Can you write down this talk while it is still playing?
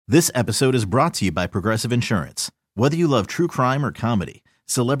This episode is brought to you by Progressive Insurance. Whether you love true crime or comedy,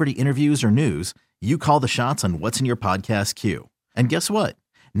 celebrity interviews or news, you call the shots on what's in your podcast queue. And guess what?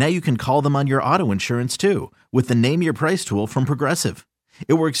 Now you can call them on your auto insurance too with the Name Your Price tool from Progressive.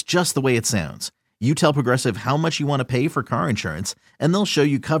 It works just the way it sounds. You tell Progressive how much you want to pay for car insurance, and they'll show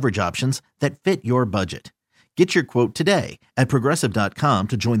you coverage options that fit your budget. Get your quote today at Progressive.com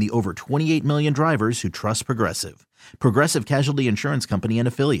to join the over 28 million drivers who trust Progressive. Progressive Casualty Insurance Company and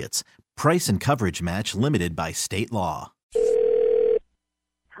Affiliates. Price and coverage match limited by state law.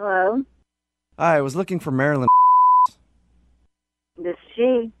 Hello? Hi, I was looking for Marilyn. This is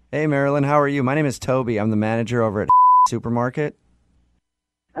she. Hey, Marilyn, how are you? My name is Toby. I'm the manager over at Supermarket.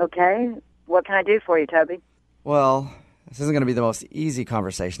 Okay. What can I do for you, Toby? Well, this isn't going to be the most easy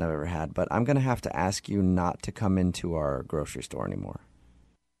conversation I've ever had, but I'm going to have to ask you not to come into our grocery store anymore.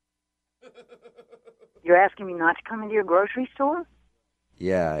 You're asking me not to come into your grocery store?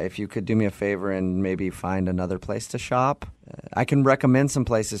 Yeah, if you could do me a favor and maybe find another place to shop. I can recommend some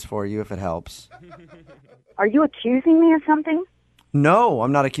places for you if it helps. Are you accusing me of something? No,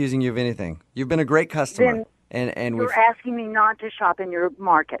 I'm not accusing you of anything. You've been a great customer. And you're asking me not to shop in your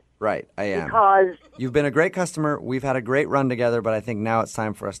market. Right, I am. Because you've been a great customer. We've had a great run together, but I think now it's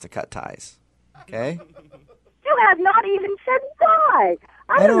time for us to cut ties. Okay? you have not even said why.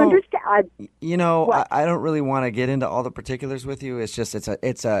 I don't understand. I don't really want to get into all the particulars with you. It's just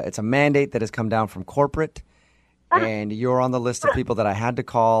it's a mandate that has come down from corporate, and you're on the list of people that I had to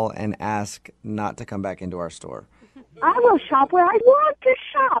call and ask not to come back into our store. I will shop where I want to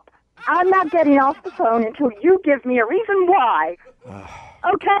shop. I'm not getting off the phone until you give me a reason why.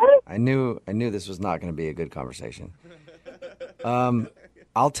 Okay? I knew this was not going to be a good conversation.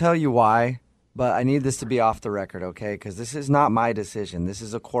 I'll tell you why, but I need this to be off the record, okay? Because this is not my decision. This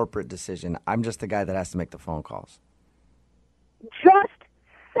is a corporate decision. I'm just the guy that has to make the phone calls. Just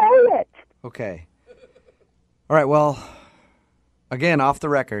say it. Okay. All right, well, again, off the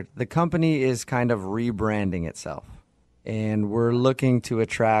record, the company is kind of rebranding itself. And we're looking to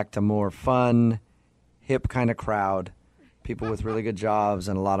attract a more fun, hip kind of crowd, people with really good jobs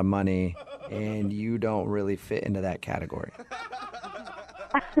and a lot of money, and you don't really fit into that category.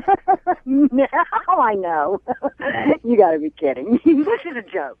 Now I know. You got to be kidding. This is a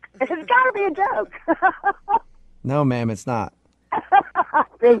joke. It's got to be a joke. No, ma'am, it's not. I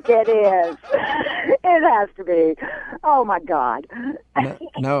think it is. It has to be. Oh, my God.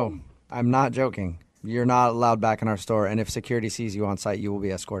 No, I'm not joking. You're not allowed back in our store, and if security sees you on site, you will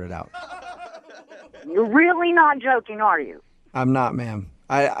be escorted out. You're really not joking, are you? I'm not, ma'am.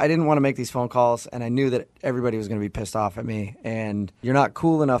 I didn't want to make these phone calls, and I knew that everybody was going to be pissed off at me, and you're not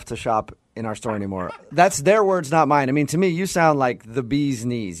cool enough to shop in our store anymore. That's their words, not mine. I mean, to me, you sound like the bee's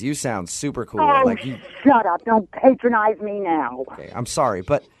knees. You sound super cool. Oh, shut up. Don't patronize me now. Okay, I'm sorry,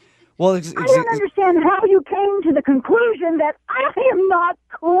 but... Well, I don't understand how you came to the conclusion that I am not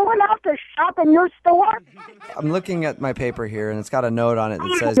cool enough to shop in your store. I'm looking at my paper here, and it's got a note on it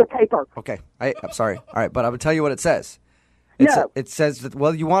that says... Your paper. Okay, I'm sorry. All right, but I will tell you what it says. No. It says that,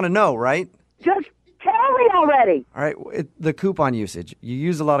 well, you want to know, right? Just tell me already. All right, the coupon usage. You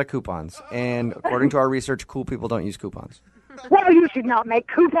use a lot of coupons, and according to our research, cool people don't use coupons. Well, you should not make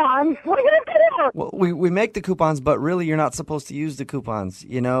coupons. What are you going to do? Well, we make the coupons, but really you're not supposed to use the coupons,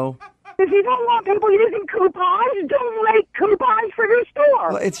 you know? If you don't want people using coupons, don't make coupons for your store.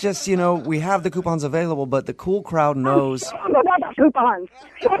 Well, it's just, we have the coupons available, but the cool crowd knows... Shut up about the coupons.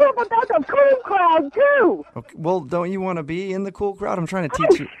 Shut up about the cool crowd, too. Okay, well, don't you want to be in the cool crowd? I'm trying to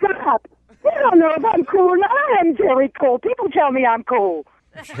teach you... Shut up. You don't know if I'm cool or not. I am very cool. People tell me I'm cool.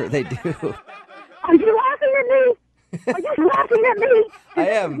 I'm sure they do. Are you laughing at me? Are you laughing at me? I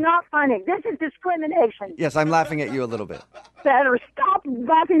am. This is not funny. This is discrimination. Yes, I'm laughing at you a little bit. Better stop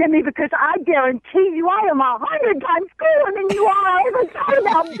laughing at me because I guarantee you I am 100 times cooler than you are. I ever thought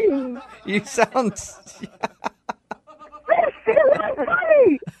about being. You sound... This is not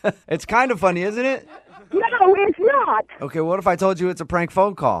funny. It's kind of funny, isn't it? No, it's not. Okay, what if I told you it's a prank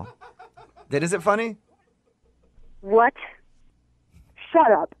phone call? Is it funny? What?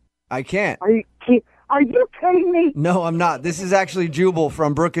 Shut up. I can't. Are you kidding me? No, I'm not. This is actually Jubal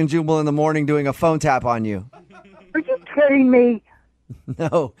from Brook and Jubal in the Morning doing a phone tap on you. Are you kidding me?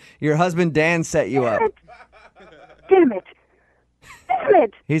 No, your husband Dan set you up. Damn it. Damn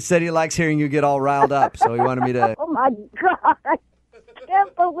it. He said he likes hearing you get all riled up, so he wanted me to... Oh, my God. I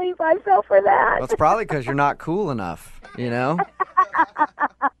can't believe I fell for that. Well, it's probably because you're not cool enough, you know?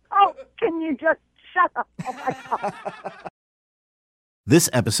 Oh, can you just shut up? Oh, my God.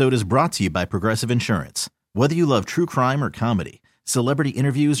 This episode is brought to you by Progressive Insurance. Whether you love true crime or comedy, celebrity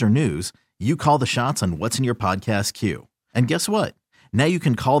interviews or news, you call the shots on what's in your podcast queue. And guess what? Now you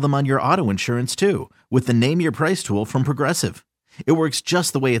can call them on your auto insurance too with the Name Your Price tool from Progressive. It works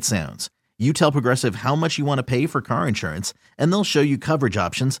just the way it sounds. You tell Progressive how much you want to pay for car insurance, and they'll show you coverage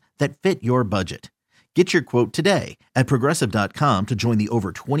options that fit your budget. Get your quote today at Progressive.com to join the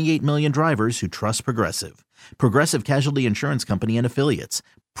over 28 million drivers who trust Progressive. Progressive Casualty Insurance Company and Affiliates.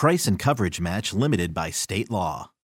 Price and coverage match limited by state law.